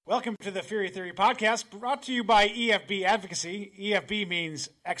Welcome to the Feehery Theory podcast, brought to you by EFB Advocacy. EFB means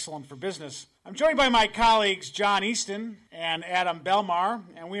excellent for business. I'm joined by my colleagues John Easton and Adam Belmar,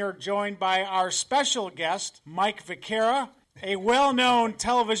 and we are joined by our special guest, Mike Viqueria, a well-known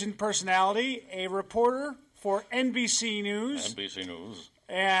television personality, a reporter for NBC News. NBC News.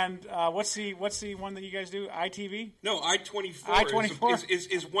 And what's the one that you guys do? ITV? No, I-24, I-24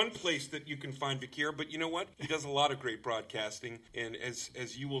 is one place that you can find Viqueria, but you know what? He does a lot of great broadcasting, and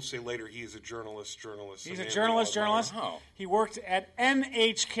as you will say later, he is a journalist. He's a journalist. Oh. He worked at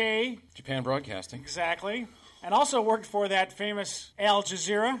NHK. Japan Broadcasting. Exactly. And also worked for that famous Al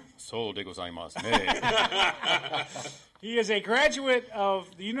Jazeera. So de gozaimasu. Hey. He is a graduate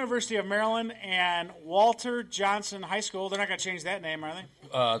of the University of Maryland and Walter Johnson High School. They're not going to change that name, are they?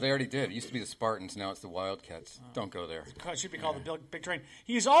 They already did. It used to be the Spartans. Now it's the Wildcats. Don't go there. It should be called the Big Train.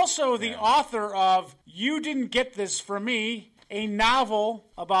 He's also the author of You Didn't Get This From Me, a novel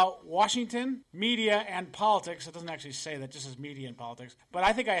about Washington, media, and politics. It doesn't actually say that, just as media and politics. But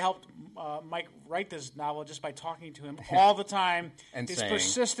I think I helped Mike write this novel just by talking to him all the time. And He's saying,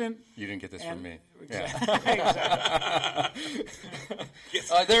 persistent. You didn't get this from me. Exactly.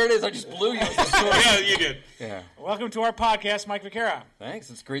 Yes. There it is. I just blew you with the story. Yeah, you did. Yeah. Welcome to our podcast, Mike Viqueria.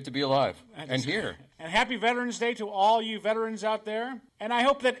 Thanks. It's great to be alive and here. And happy Veterans Day to all you veterans out there. And I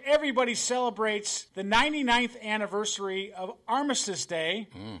hope that everybody celebrates the 99th anniversary of Armistice Day,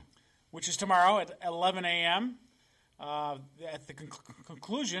 which is tomorrow at 11 a.m. At the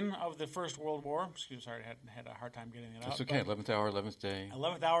conclusion of the First World War. Excuse me, sorry, I had a hard time getting it out. It's okay. 11th hour, 11th day.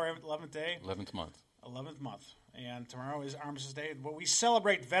 11th hour, 11th day. 11th month. 11th month. And tomorrow is Armistice Day. But we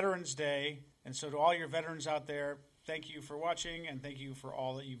celebrate Veterans Day. And so to all your veterans out there, thank you for watching, and thank you for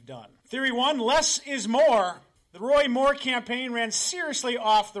all that you've done. Theory 1, less is more. The Roy Moore campaign ran seriously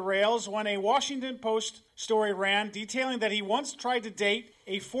off the rails when a Washington Post story ran detailing that he once tried to date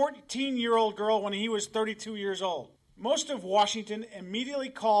a 14-year-old girl when he was 32 years old. Most of Washington immediately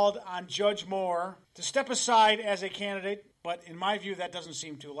called on Judge Moore to step aside as a candidate, but in my view, that doesn't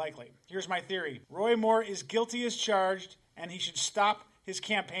seem too likely. Here's my theory. Roy Moore is guilty as charged, and he should stop his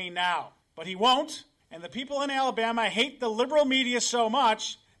campaign now. But he won't, and the people in Alabama hate the liberal media so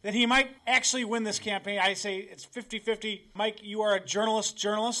much that he might actually win this campaign. I say it's 50-50. Mike, you are a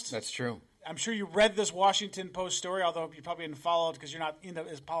journalist. That's true. I'm sure you read this Washington Post story, although you probably didn't follow it because you're not into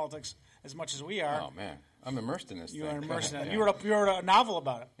his politics as much as we are. Oh, man. I'm immersed in this You thing. are immersed in it. Yeah. You wrote a novel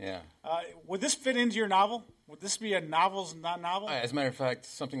about it. Yeah. Would this fit into your novel? Would this be a novel's not novel? As a matter of fact,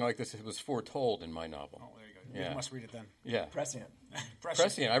 something like this was foretold in my novel. Oh, there you go. Yeah. You must read it then. Yeah. Prescient.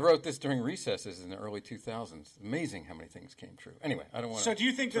 Prescient. I wrote this during recesses in the early 2000s. Amazing how many things came true. Anyway, I don't want to... So do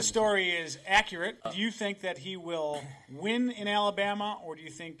you think the story is accurate? Do you think that he will win in Alabama, or do you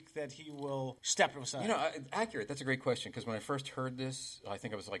think that he will step aside? You know, accurate. That's a great question, because when I first heard this, I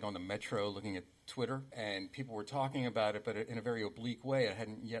think I was like on the metro looking at Twitter, and people were talking about it, but in a very oblique way. I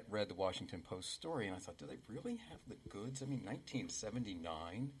hadn't yet read the Washington Post story, and I thought, do they really have the goods? I mean,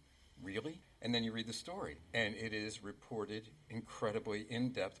 1979? Really? And then you read the story, and it is reported incredibly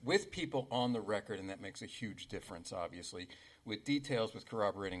in-depth with people on the record, and that makes a huge difference, obviously, with details, with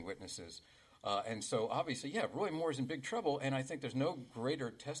corroborating witnesses. And so, obviously, yeah, Roy Moore's in big trouble, and I think there's no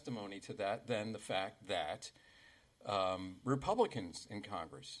greater testimony to that than the fact that Republicans in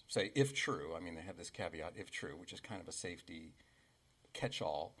Congress say, if true, I mean, they have this caveat, if true, which is kind of a safety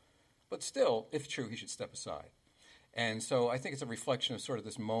catch-all, but still, if true, he should step aside. And so I think it's a reflection of sort of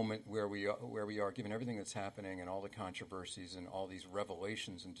this moment where we are, given everything that's happening and all the controversies and all these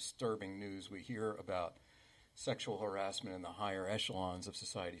revelations and disturbing news we hear about sexual harassment in the higher echelons of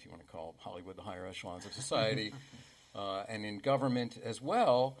society, if you want to call Hollywood the higher echelons of society, and in government as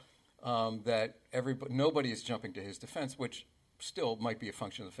well, that nobody is jumping to his defense, which still might be a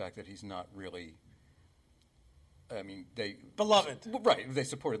function of the fact that he's not really... I mean, beloved. Right. They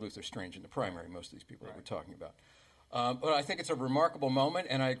supported Luther Strange in the primary, most of these people that we're talking about. But I think it's a remarkable moment,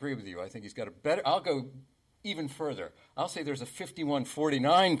 and I agree with you. I think he's got a better... I'll go even further. I'll say there's a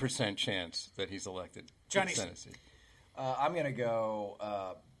 51-49% chance that he's elected to the Senate seat. I'm going to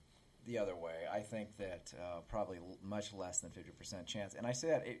go the other way. I think that probably much less than 50% chance. And I say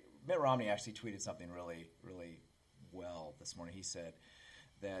that Mitt Romney actually tweeted something really, really well this morning. He said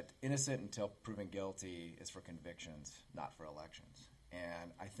that innocent until proven guilty is for convictions, not for elections.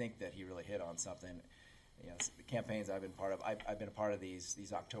 And I think that he really hit on something. You know, the campaigns I've been part of, I've been a part of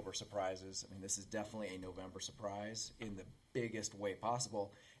these October surprises. I mean, this is definitely a November surprise in the biggest way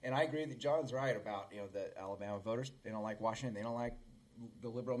possible. And I agree that John's right about, the Alabama voters. They don't like Washington. They don't like the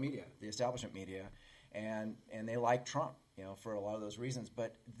liberal media, the establishment media, and they like Trump, for a lot of those reasons.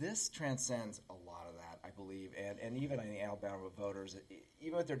 But this transcends a lot of that. I believe, and even I think Alabama voters,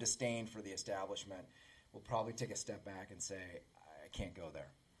 even with their disdain for the establishment, will probably take a step back and say, I can't go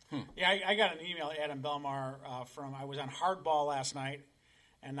there. Yeah, I got an email, Adam Belmar, I was on Hardball last night,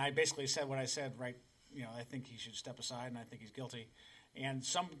 and I basically said what I said, right? I think he should step aside, and I think he's guilty. And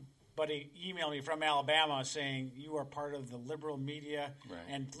somebody emailed me from Alabama saying, you are part of the liberal media,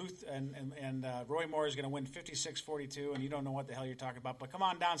 and Roy Moore is going to win 56-42, and you don't know what the hell you're talking about. But come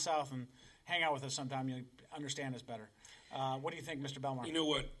on down south and hang out with us sometime. You'll understand us better. What do you think, Mr. Belmar? You know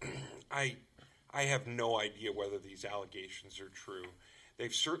what? I have no idea whether these allegations are true.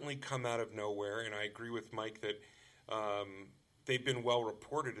 They've certainly come out of nowhere, and I agree with Mike that they've been well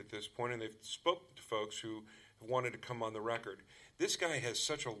reported at this point, and they've spoken to folks who wanted to come on the record. This guy has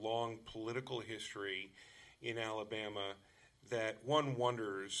such a long political history in Alabama that one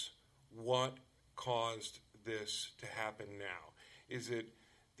wonders what caused this to happen now. Is it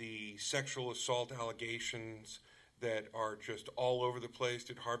the sexual assault allegations that are just all over the place?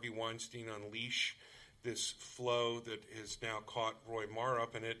 Did Harvey Weinstein unleash this flow that has now caught Roy Moore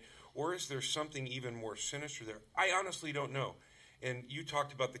up in it? Or is there something even more sinister there? I honestly don't know. And you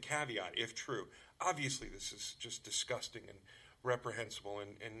talked about the caveat, if true. Obviously, this is just disgusting and reprehensible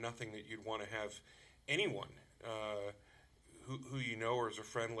and nothing that you'd want to have anyone who you know or as a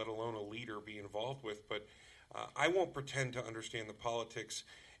friend, let alone a leader, be involved with. But I won't pretend to understand the politics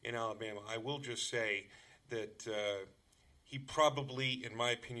in Alabama. I will just say that he probably, in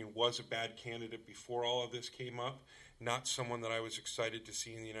my opinion, was a bad candidate before all of this came up, not someone that I was excited to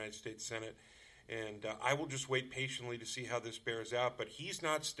see in the United States Senate. And I will just wait patiently to see how this bears out. But he's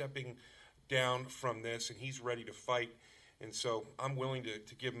not stepping down from this, and he's ready to fight. And so I'm willing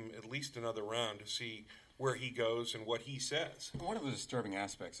to give him at least another round to see where he goes and what he says. One of the disturbing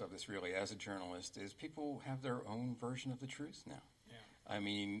aspects of this, really, as a journalist, is people have their own version of the truth now. Yeah. I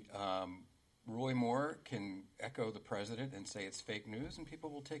mean, Roy Moore can echo the president and say it's fake news, and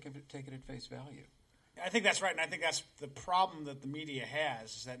people will take it at face value. I think that's right, and I think that's the problem that the media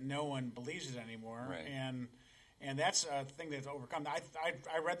has, is that no one believes it anymore, right. and that's a thing that's overcome.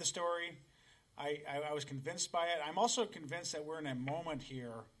 I read the story. I was convinced by it. I'm also convinced that we're in a moment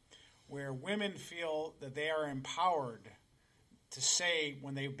here where women feel that they are empowered to say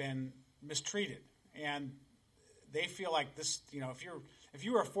when they've been mistreated, and they feel like this. If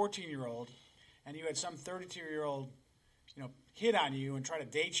you were a 14-year-old and you had some 32-year-old, hit on you and try to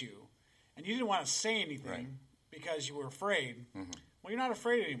date you, and you didn't want to say anything because you were afraid. Mm-hmm. Well, you're not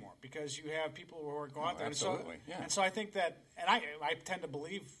afraid anymore because you have people who are going out there. Absolutely. And so I think that, and I tend to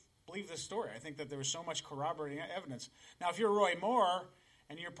believe this story. I think that there was so much corroborating evidence. Now, if you're Roy Moore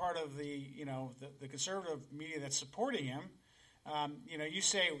and you're part of the conservative media that's supporting him, you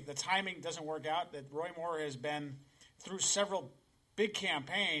say the timing doesn't work out. That Roy Moore has been through several big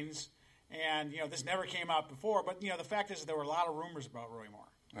campaigns, and this never came out before. But the fact is that there were a lot of rumors about Roy Moore.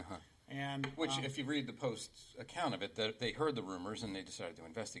 Uh-huh. And which, if you read the Post's account of it, they heard the rumors and they decided to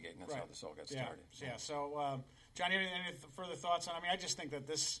investigate, and that's how this all got started. Yeah. So, John, any further thoughts on? I just think that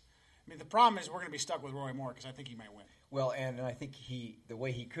this. The problem is we're going to be stuck with Roy Moore because I think he might win. Well, and I think the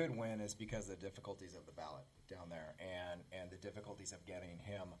way he could win is because of the difficulties of the ballot down there and the difficulties of getting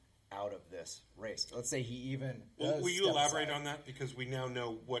him out of this race. Let's say he even does. Will you elaborate on that? Because we now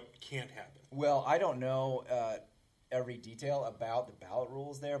know what can't happen. Well, I don't know every detail about the ballot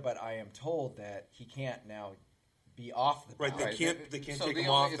rules there, but I am told that he can't now be off the ballot. Right, they can't take him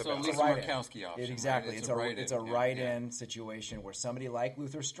off the ballot. It's a Murkowski option. Exactly. Right? It's a write-in situation where somebody like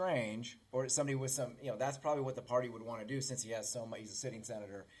Luther Strange or somebody with some, that's probably what the party would want to do since he has so much. He's a sitting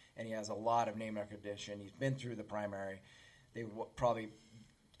senator and he has a lot of name recognition. He's been through the primary. They would probably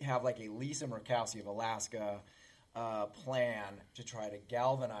have like a Lisa Murkowski of Alaska plan to try to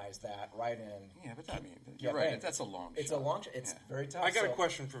galvanize that write-in. Yeah, but you're right. That's a long shot. It's a long shot. It's very tough. I got a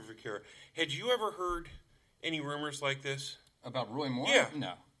question for Viqueria. Had you ever heard any rumors like this? About Roy Moore? Yeah.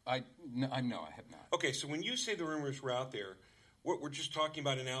 No. I have not. Okay, so when you say the rumors were out there, we're just talking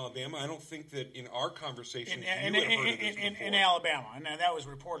about in Alabama. I don't think that in our conversations you had heard of this before. In Alabama, and that was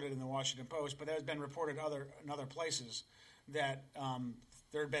reported in the Washington Post, but that has been reported in other places that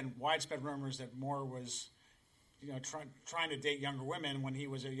there had been widespread rumors that Moore was trying to date younger women when he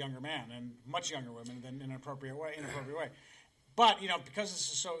was a younger man, and much younger women than in an inappropriate way. But because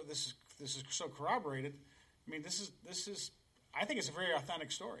this is so corroborated. This is. I think it's a very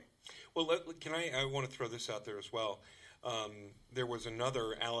authentic story. Well, I want to throw this out there as well. There was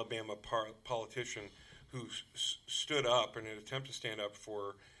another Alabama politician who stood up in an attempt to stand up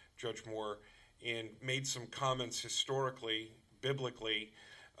for Judge Moore and made some comments historically, biblically,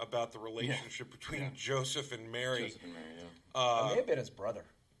 about the relationship between Joseph and Mary. It may have been his brother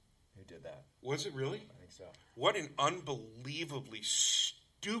who did that. Was it really? think so. What an unbelievably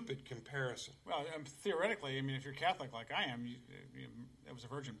stupid comparison. Well, theoretically, I mean, if you're Catholic like I am, it was a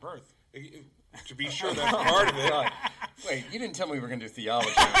virgin birth. To be sure, that's part of it. God. Wait, you didn't tell me we were going to do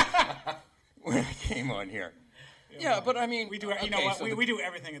theology when I came on here. Yeah, but I mean, we do. You know what? We do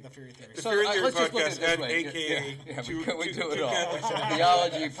everything at the Fury Theory. The Fury Theory let's just look at podcast, it this way. a.k.a. We do it all.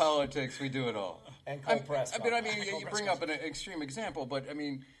 Theology, politics, we do it all. And cold press. I mean, you bring up an extreme example, but I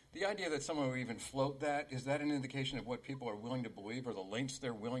mean, the idea that someone would even float that, is that an indication of what people are willing to believe, or the lengths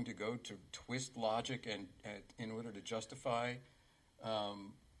they're willing to go to twist logic and in order to justify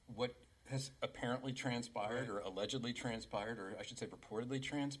what has apparently transpired, or allegedly transpired, or I should say reportedly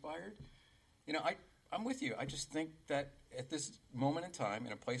transpired? You know, I'm with you. I just think that at this moment in time,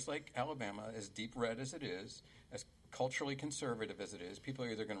 in a place like Alabama, as deep red as it is, as culturally conservative as it is, people are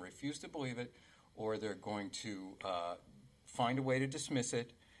either going to refuse to believe it, or they're going to find a way to dismiss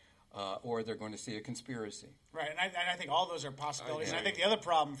it, or they're going to see a conspiracy. Right, and I think all those are possibilities. And I think the other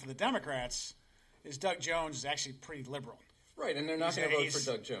problem for the Democrats is Doug Jones is actually pretty liberal. Right, and they're not going to vote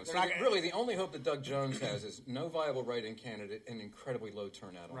for Doug Jones. So really, the only hope that Doug Jones has is no viable write-in candidate and incredibly low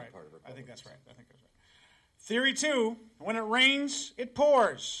turnout on the part of Republicans. I think that's right. Theory 2, when it rains, it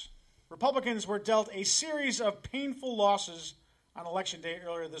pours. Republicans were dealt a series of painful losses on Election Day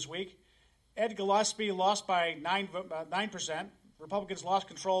earlier this week. Ed Gillespie lost by 9%. Republicans lost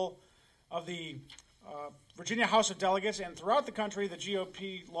control of the Virginia House of Delegates, and throughout the country, the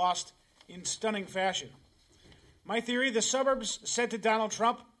GOP lost in stunning fashion. My theory, the suburbs said to Donald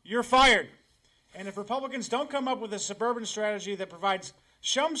Trump, "You're fired." And if Republicans don't come up with a suburban strategy that provides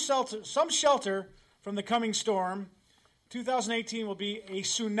some shelter from the coming storm, 2018 will be a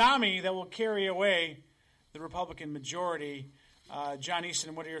tsunami that will carry away the Republican majority. John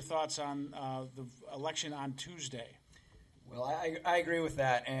Easton, what are your thoughts on the election on Tuesday? Well, I agree with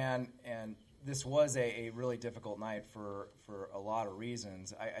that, and this was a really difficult night for a lot of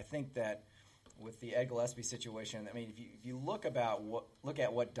reasons. I think that with the Ed Gillespie situation, I mean, if you look at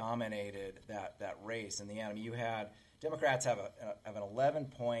what dominated that race in the end, I mean, you had Democrats have an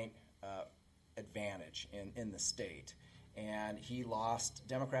 11-point advantage in the state, and he lost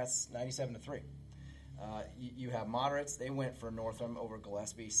Democrats 97-3. You have moderates; they went for Northam over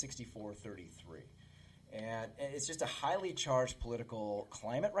Gillespie 64-33. And it's just a highly charged political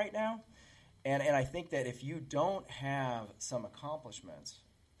climate right now. And I think that if you don't have some accomplishments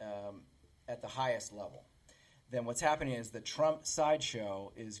at the highest level, then what's happening is the Trump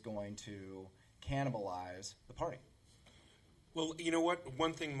sideshow is going to cannibalize the party. Well, you know what?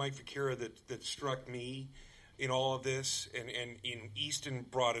 One thing, Mike Viqueria, that struck me in all of this, and Easton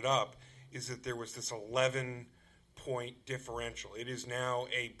brought it up, is that there was this 11-point differential. It is now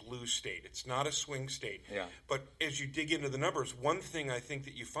a blue state. It's not a swing state. Yeah. But as you dig into the numbers, one thing I think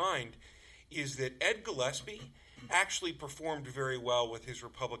that you find is that Ed Gillespie actually performed very well with his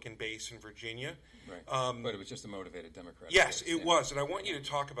Republican base in Virginia. Right. But it was just a motivated Democrat. Yes, it was. And I want you to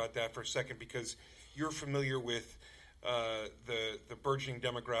talk about that for a second, because you're familiar with the burgeoning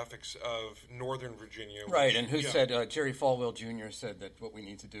demographics of Northern Virginia. Right, and who said, Jerry Falwell Jr. said that what we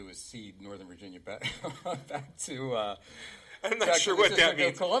need to do is cede Northern Virginia back to... I'm not sure what that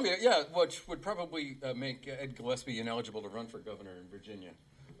means. Columbia, yeah, which would probably make Ed Gillespie ineligible to run for governor in Virginia.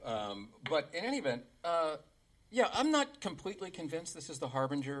 But in any event, I'm not completely convinced this is the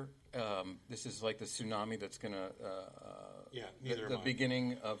harbinger. This is like the tsunami that's going to... the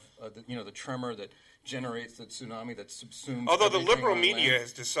beginning of the tremor that generates the tsunami that subsumes. Although the liberal media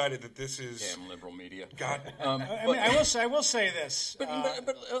has decided that this is damn liberal media. God, I will say this, but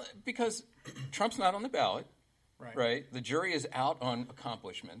because Trump's not on the ballot, right? The jury is out on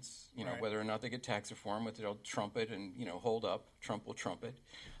accomplishments. Right. Whether or not they get tax reform, whether they'll trumpet and hold up. Trump will trumpet.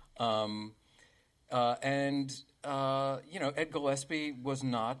 Ed Gillespie was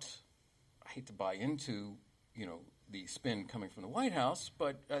not. I hate to buy into the spin coming from the White House,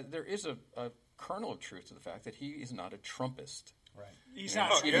 but there is a kernel of truth to the fact that he is not a Trumpist. Right. He's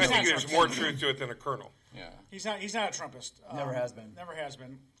not. I think there's more truth to it than a kernel. Yeah. He's not a Trumpist. Never has been. Never has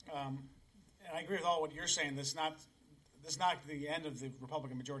been. And I agree with all what you're saying. This is not the end of the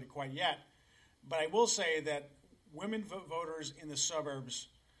Republican majority quite yet. But I will say that women voters in the suburbs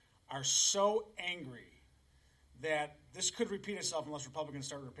are so angry that this could repeat itself unless Republicans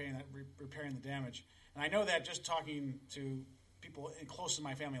start repairing the damage. And I know that just talking to people close to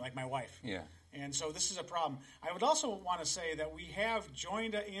my family, like my wife. Yeah. And so this is a problem. I would also want to say that we have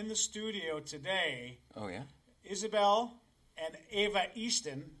joined in the studio today. Oh, yeah? Isabel and Ava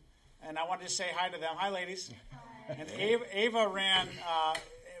Easton. And I wanted to say hi to them. Hi, ladies. Hi. And Ava ran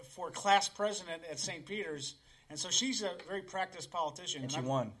for class president at St. Peter's. And so she's a very practiced politician. And she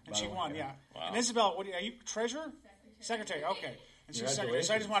won. And she won, yeah. Wow. And Isabel, are you treasurer? Secretary, okay. And she's secretary.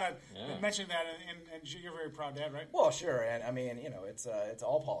 So I just want to mention that, and you're very proud dad, right? Well, sure, and I mean, it's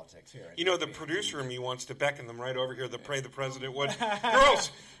all politics here. The producer in me wants to beckon them right over here to pray the president would.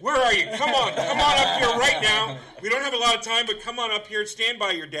 Girls, where are you? Come on up here right now. We don't have a lot of time, but come on up here. Stand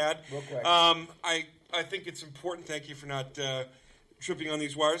by your dad. Real quick. I think it's important. Thank you for not tripping on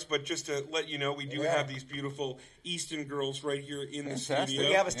these wires, but just to let you know, we do have these beautiful Easton girls right here in the studio.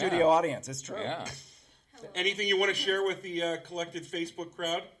 We have a studio audience. It's true. Yeah. Anything you want to share with the collected Facebook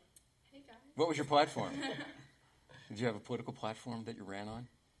crowd? Hey guys. What was your platform? Did you have a political platform that you ran on?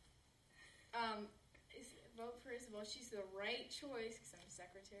 Vote for Isabel. She's the right choice because I'm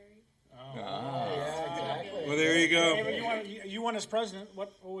secretary. Yeah, exactly. Well, there you go. Hey, you won as president.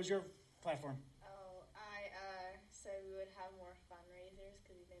 What was your platform? I said we would have more fundraisers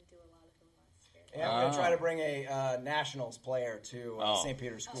because we didn't do a lot of them last year. And we're going to try to bring a Nationals player to St.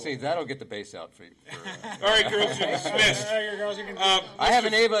 Peter's School. See, that'll get the base out for you. All right, girls, you're dismissed. All right, girls, you can. I have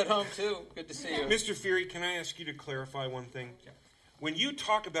an Ava at home, too. Good to see you. Mr. Feehery, can I ask you to clarify one thing? When you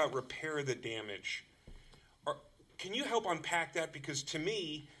talk about repair the damage, can you help unpack that? Because to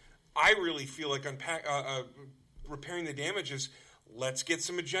me, I really feel like repairing the damage is let's get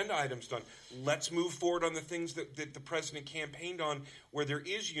some agenda items done. Let's move forward on the things that the president campaigned on where there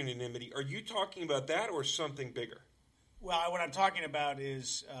is unanimity. Are you talking about that or something bigger? Well, what I'm talking about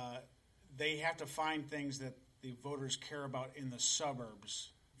is they have to find things that the voters care about in the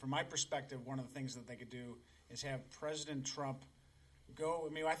suburbs. From my perspective, one of the things that they could do is have President Trump go.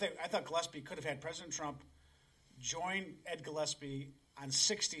 I mean, I thought Gillespie could have had President Trump join Ed Gillespie on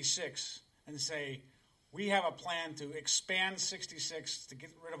 66 and say, we have a plan to expand 66 to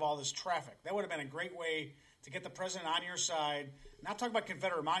get rid of all this traffic. That would have been a great way to get the president on your side. Not talk about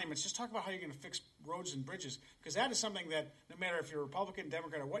Confederate monuments, just talk about how you're going to fix roads and bridges. Because that is something that no matter if you're Republican,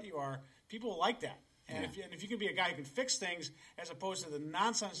 Democrat, or what you are, people like that. And if you can be a guy who can fix things as opposed to the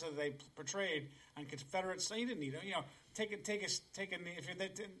nonsense that they portrayed on Confederates, you didn't need it. Take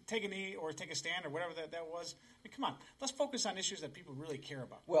a knee or take a stand or whatever that was. I mean, come on, let's focus on issues that people really care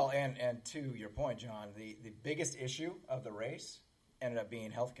about. Well, and to your point, John, the biggest issue of the race ended up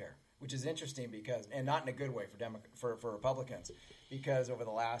being health care, which is interesting because, and not in a good way for Republicans, because over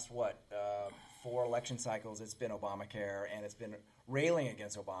the last 4 election cycles, it's been Obamacare and it's been railing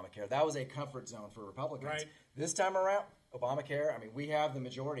against Obamacare. That was a comfort zone for Republicans. Right. This time around, Obamacare. I mean, we have the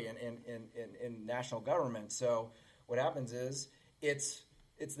majority in national government, so what happens is it's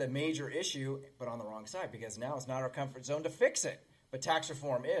the major issue, but on the wrong side, because now it's not our comfort zone to fix it. But tax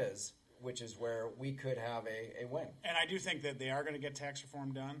reform is, which is where we could have a win. And I do think that they are going to get tax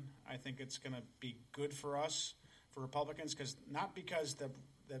reform done. I think it's going to be good for us, for Republicans, not because the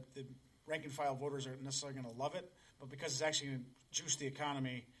rank and file voters are necessarily going to love it, but because it's actually going to juice the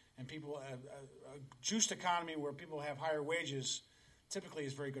economy, and people a juiced economy where people have higher wages typically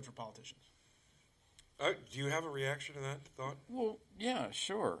is very good for politicians. Do you have a reaction to that thought? Well, yeah,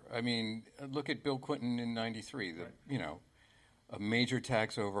 sure. I mean, look at Bill Clinton in '93. A major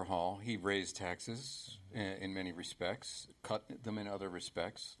tax overhaul. He raised taxes in many respects, cut them in other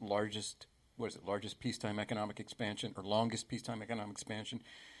respects. Largest peacetime economic expansion or longest peacetime economic expansion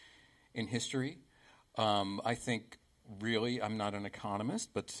in history. I think, really, I'm not an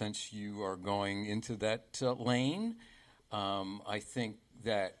economist, but since you are going into that lane, I think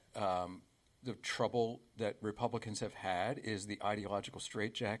that the trouble that Republicans have had is the ideological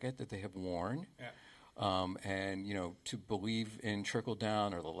straitjacket that they have worn. Yeah. And, to believe in trickle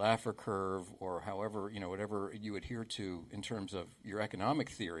down or the Laffer curve or however, whatever you adhere to in terms of your economic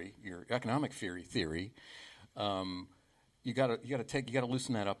theory, you got to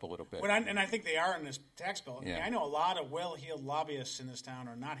loosen that up a little bit. And I think they are in this tax bill. Yeah. I know a lot of well-heeled lobbyists in this town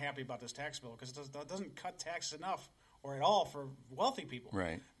are not happy about this tax bill because it doesn't cut taxes enough or at all for wealthy people.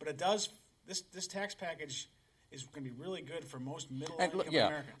 Right. But it does. This tax package is going to be really good for most middle-income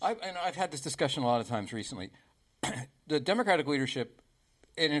Americans. I've had this discussion a lot of times recently. The Democratic leadership,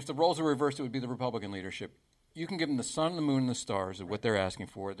 and if the roles were reversed, it would be the Republican leadership. You can give them the sun, the moon, and the stars of what they're asking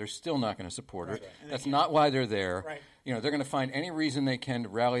for. They're still not going to support it. Right. That's not why they're there. Right. They're going to find any reason they can to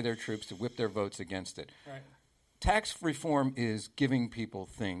rally their troops to whip their votes against it. Right. Tax reform is giving people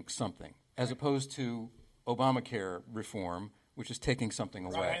something, as opposed to Obamacare reform, which is taking something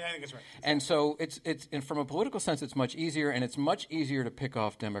away. Right, I think that's right. And so and from a political sense, it's much easier, and it's much easier to pick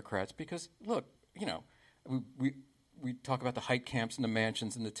off Democrats because, look, we talk about the height camps and the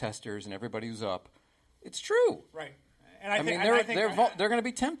mansions and the testers and everybody who's up. It's true. Right. And they're going to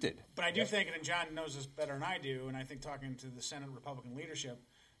be tempted. But I do think, and John knows this better than I do, and I think talking to the Senate Republican leadership,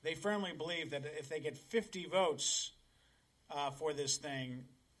 they firmly believe that if they get 50 votes for this thing,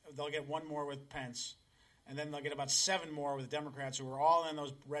 they'll get one more with Pence, and then they'll get about 7 more with the Democrats who are all in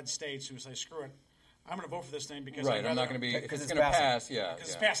those red states who say, screw it, I'm going to vote for this thing because I'm not going to be, if it's going to pass,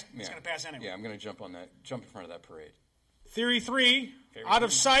 it's going to pass anyway. Yeah, I'm going to jump in front of that parade. Theory 3, out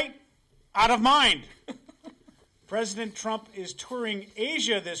of sight, out of mind. President Trump is touring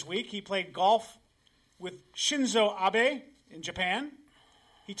Asia this week. He played golf with Shinzo Abe in Japan.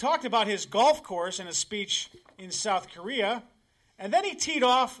 He talked about his golf course in a speech in South Korea. And then he teed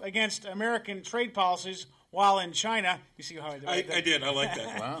off against American trade policies while in China. You see how I did that? I did. I like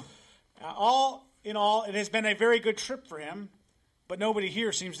that. Wow. All in all, it has been a very good trip for him, but nobody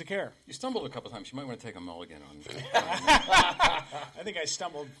here seems to care. You stumbled a couple times. You might want to take a mulligan on I think I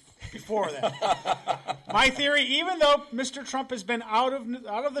stumbled before that. My theory, even though Mr. Trump has been out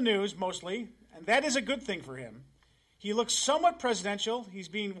of the news mostly, and that is a good thing for him, he looks somewhat presidential. He's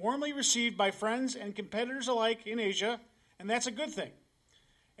being warmly received by friends and competitors alike in Asia, and that's a good thing.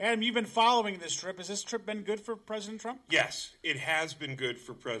 Adam, you've been following this trip. Has this trip been good for President Trump? Yes, it has been good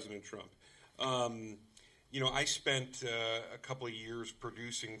for President Trump. I spent a couple of years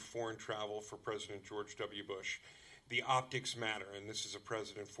producing foreign travel for President George W. Bush. The optics matter, and this is a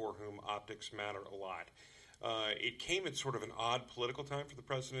president for whom optics matter a lot. It came at sort of an odd political time for the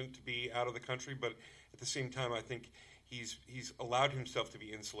president to be out of the country, but at the same time, I think he's allowed himself to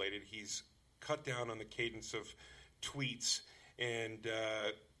be insulated. He's cut down on the cadence of tweets, and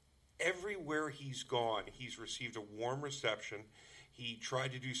everywhere he's gone, he's received a warm reception. He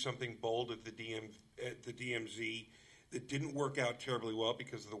tried to do something bold at the DMZ that didn't work out terribly well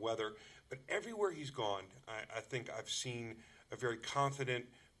because of the weather. But everywhere he's gone, I think I've seen a very confident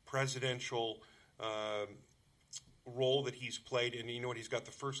presidential role that he's played. And he's got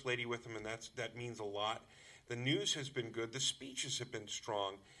the First Lady with him, and that means a lot. The news has been good. The speeches have been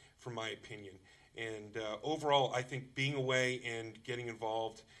strong, from my opinion. And overall, I think being away and getting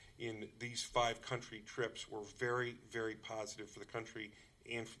involved in these 5 country trips were very, very positive for the country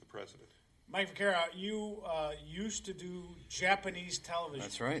and for the president. Mike Viqueria, you used to do Japanese television.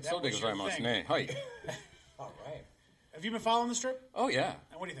 That's right. That was your thing. Hi. All right. Have you been following this trip? Oh, yeah.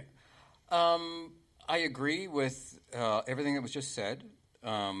 And what do you think? I agree with everything that was just said.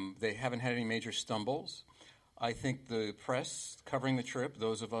 They haven't had any major stumbles. I think the press covering the trip,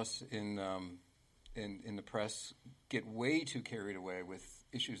 those of us in the press, get way too carried away with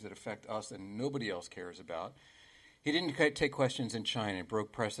issues that affect us and nobody else cares about. He didn't take questions in China. It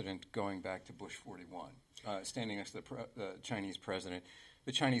broke precedent going back to Bush 41, standing next to the Chinese president.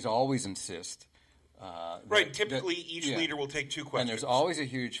 The Chinese always insist. Typically, each leader will take 2 questions. And there's always a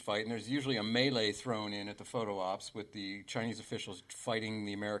huge fight, and there's usually a melee thrown in at the photo ops with the Chinese officials fighting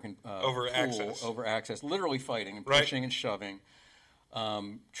the American over access, literally fighting and pushing and shoving.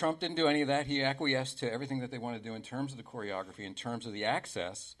 Trump didn't do any of that. He acquiesced to everything that they want to do in terms of the choreography, in terms of the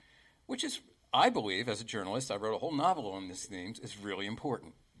access, which is, I believe, as a journalist, I wrote a whole novel on these themes, is really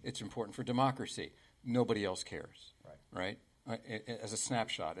important. It's important for democracy. Nobody else cares, right? As a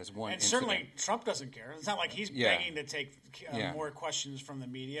snapshot, as one And incident. certainly Trump doesn't care. It's not like he's begging to take more questions from the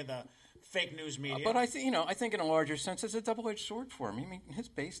media, the fake news media. But I think in a larger sense, it's a double-edged sword for him. I mean, his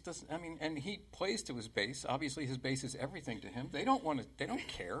base doesn't. I mean, and he plays to his base. Obviously, his base is everything to him. They don't want to. They don't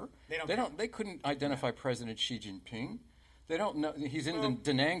care. They couldn't identify President Xi Jinping. They don't know. He's in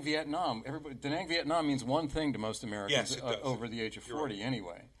Da Nang, Vietnam. Da Nang, Vietnam means one thing to most Americans over the age of 40,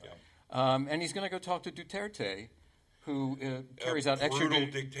 anyway. Yeah. And he's going to go talk to Duterte, who carries out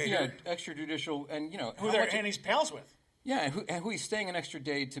extrajudicial, and and he's pals with. Yeah, and who he's staying an extra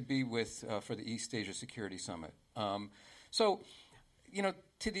day to be with for the East Asia Security Summit. So,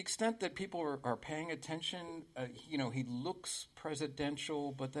 to the extent that people are paying attention, he looks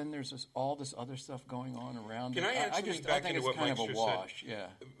presidential, but then there's all this other stuff going on around him. Can I add something back into what Mike just wash. said? Yeah.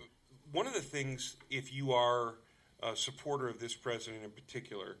 One of the things, if you are a supporter of this president in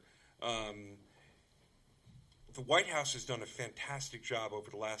particular, the White House has done a fantastic job over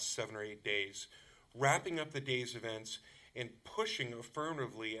the last 7 or 8 days, wrapping up the day's events and pushing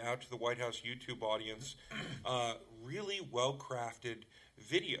affirmatively out to the White House YouTube audience really well-crafted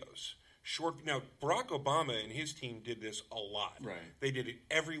videos. Now, Barack Obama and his team did this a lot. Right. They did it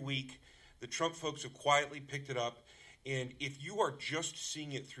every week. The Trump folks have quietly picked it up. And if you are just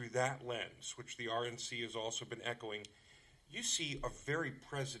seeing it through that lens, which the RNC has also been echoing, you see a very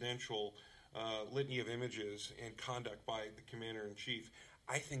presidential litany of images and conduct by the commander-in-chief.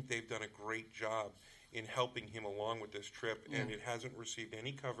 I think they've done a great job in helping him along with this trip, and it hasn't received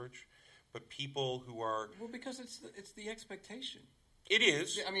any coverage. But people who are... Well, because it's the expectation. It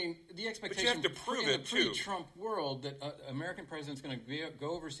is. I mean, the expectation. But you have to prove in it, the too. pre-Trump world that an American president's going to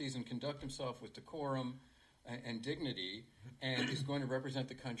go overseas and conduct himself with decorum and dignity, and is going to represent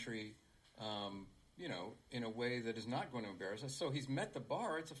the country, in a way that is not going to embarrass us. So he's met the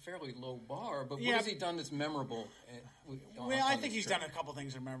bar. It's a fairly low bar, but what has he done that's memorable? I think he's done a couple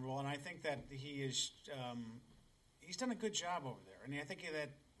things that are memorable, and I think that he is he's done a good job over there. And I think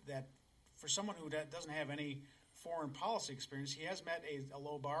that for someone who doesn't have any foreign policy experience, he has met a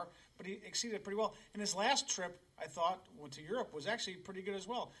low bar, but he exceeded it pretty well. And his last trip, I thought, to Europe was actually pretty good as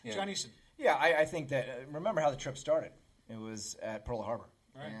well. Yeah. John Easton. Yeah, I think that. Remember how the trip started? It was at Pearl Harbor,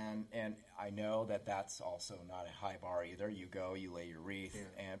 right. and I know that that's also not a high bar either. You go, you lay your wreath,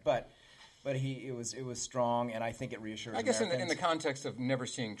 but it was strong, and I think it reassures. I guess Americans. in the context of never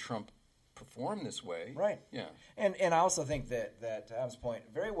seeing Trump perform this way, right? Yeah, and I also think that to Adam's point,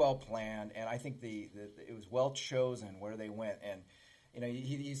 very well planned, and I think it was well chosen where they went, and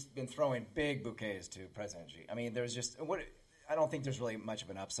he's been throwing big bouquets to President Xi. I mean, there's just I don't think there's really much of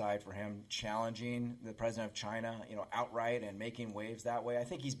an upside for him challenging the president of China, outright and making waves that way. I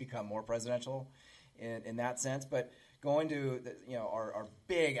think he's become more presidential in that sense. But going to our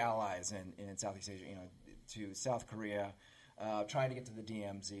big allies in Southeast Asia, to South Korea, trying to get to the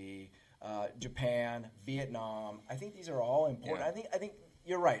DMZ, Japan, Vietnam. I think these are all important. Yeah. I think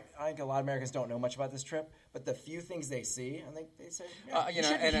you're right. I think a lot of Americans don't know much about this trip, but the few things they see, I think they say,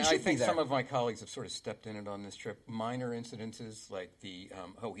 I think some of my colleagues have sort of stepped in it on this trip. Minor incidences like he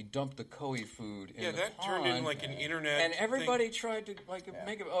dumped the Koi food in the that pond, turned into like an internet and everybody thing. tried to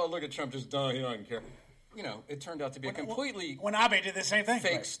make it. Oh, look at Trump just dying. He doesn't care. It turned out to be a completely when Abe did the same thing,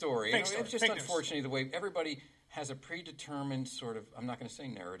 fake story. Fake story. It's just Fake news. unfortunately the way everybody has a predetermined sort of. I'm not going to say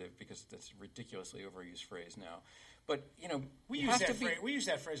narrative because that's a ridiculously overused phrase now. But we use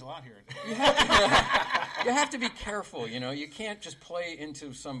that phrase a lot here. You have to be careful. You can't just play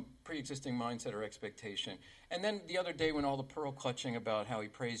into some pre-existing mindset or expectation. And then the other day, when all the pearl clutching about how he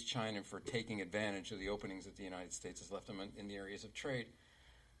praised China for taking advantage of the openings that the United States has left them in the areas of trade,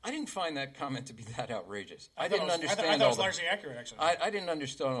 I didn't find that comment to be that outrageous. I didn't understand. I thought it was largely accurate, actually. I didn't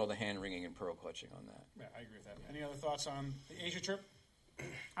understand all the hand wringing and pearl clutching on that. Yeah, I agree with that. Any other thoughts on the Asia trip?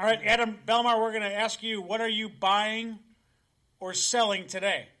 All right, Adam Belmar, we're going to ask you, what are you buying or selling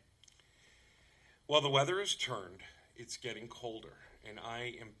today? Well, the weather has turned. It's getting colder, and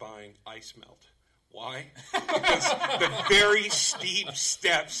I am buying ice melt. Why? Because the very steep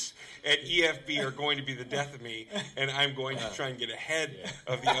steps at EFB are going to be the death of me, and I'm going to try and get ahead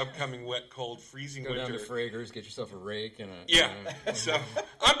of the upcoming wet, cold, freezing Go winter. down to Frager's, get yourself a rake and So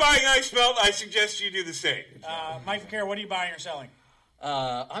I'm buying ice melt. I suggest you do the same. Mike Viqueria, what are you buying or selling?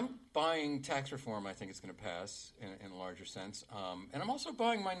 I'm buying tax reform. I think it's going to pass in a larger sense. And I'm also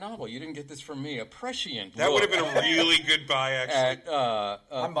buying my novel. You didn't get this from me. A prescient. That would have been a really good buy, actually.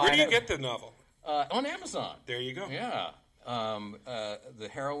 Where do you get the novel? On Amazon. There you go. Yeah. The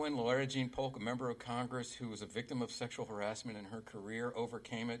heroine, Laura Jean Polk, a member of Congress who was a victim of sexual harassment in her career,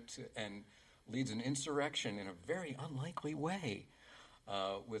 overcame it and leads an insurrection in a very unlikely way.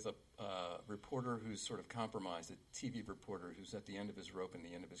 With a reporter who's sort of compromised, a TV reporter who's at the end of his rope and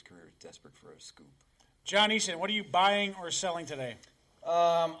the end of his career, desperate for a scoop. John Easton, what are you buying or selling today?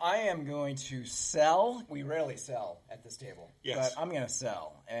 I am going to sell. We rarely sell at this table. Yes. But I'm going to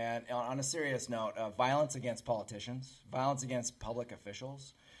sell. And on a serious note, violence against politicians, violence against public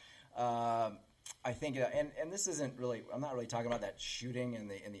officials. I think, and this isn't really, I'm not really talking about that shooting in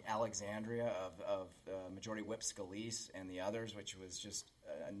the Alexandria of Majority Whip Scalise and the others, which was just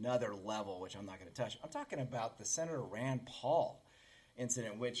another level, which I'm not going to touch. I'm talking about the Senator Rand Paul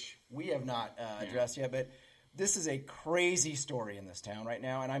incident, which we have not addressed yet, but this is a crazy story in this town right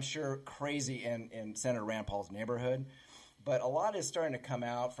now, and I'm sure crazy in Senator Rand Paul's neighborhood. But a lot is starting to come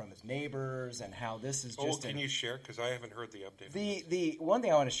out from his neighbors and how this is just... can you share? Because I haven't heard the update. The one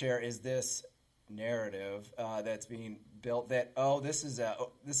thing I want to share is this narrative that's being built that this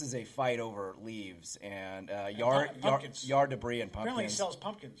is a fight over leaves and yard debris and pumpkins. Apparently he sells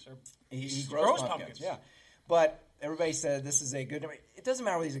pumpkins. Or he grows pumpkins. Yeah, but everybody said this is a good neighbor. It doesn't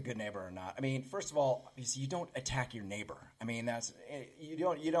matter whether he's a good neighbor or not. I mean, first of all, you don't attack your neighbor. I mean, you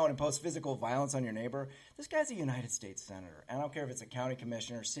don't impose physical violence on your neighbor. This guy's a United States senator. I don't care if it's a county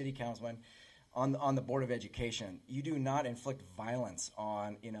commissioner, city councilman, on the Board of Education. You do not inflict violence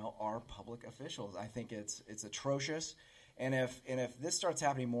on our public officials. I think it's atrocious. And if this starts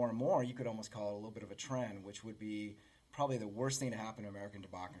happening more and more, you could almost call it a little bit of a trend, which would be probably the worst thing to happen to American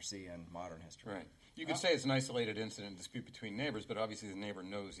democracy in modern history. Right. You could say it's an isolated incident, dispute between neighbors, but obviously the neighbor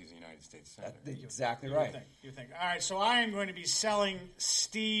knows he's a United States senator. That's exactly right. You think. All right, so I am going to be selling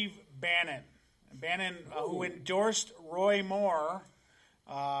Steve Bannon. Bannon, who endorsed Roy Moore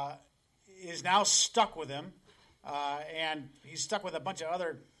is now stuck with him, and he's stuck with a bunch of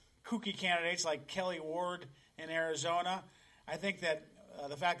other kooky candidates like Kelly Ward in Arizona. I think that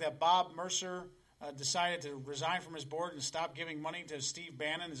the fact that Bob Mercer decided to resign from his board and stop giving money to Steve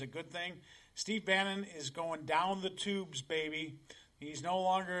Bannon is a good thing. Steve Bannon is going down the tubes, baby. He's no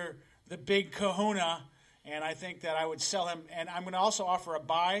longer the big kahuna, and I think that I would sell him. And I'm going to also offer a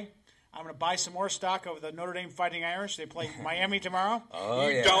buy. I'm going to buy some more stock of the Notre Dame Fighting Irish. They play Miami tomorrow. Oh,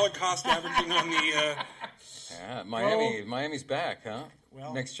 yeah. Dollar cost averaging on the... Yeah, Miami's back, huh?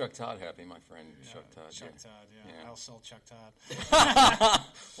 Well, makes Chuck Todd happy, my friend. Chuck Todd. Chuck Todd, yeah. Yeah. I'll sell Chuck Todd.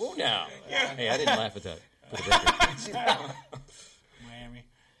 Oh, now. Yeah. Hey, I didn't laugh at that. For the record. Miami.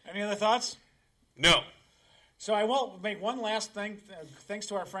 Any other thoughts? No. So I will make one last thing. Thanks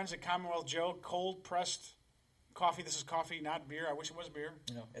to our friends at Commonwealth Joe, cold-pressed coffee. This is coffee, not beer. I wish it was beer.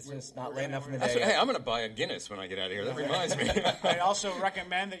 It's just not late enough in the That's day. what, hey, I'm going to buy a Guinness when I get out of here. That reminds me. I also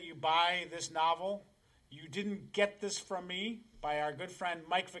recommend that you buy this novel, You Didn't Get This From Me, by our good friend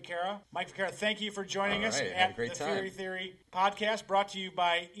Mike Viqueria. Mike Viqueria, thank you for joining us Had a at great the time. Theory podcast, brought to you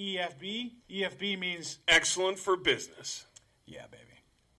by EFB. EFB means Excellent for business. Yeah, baby.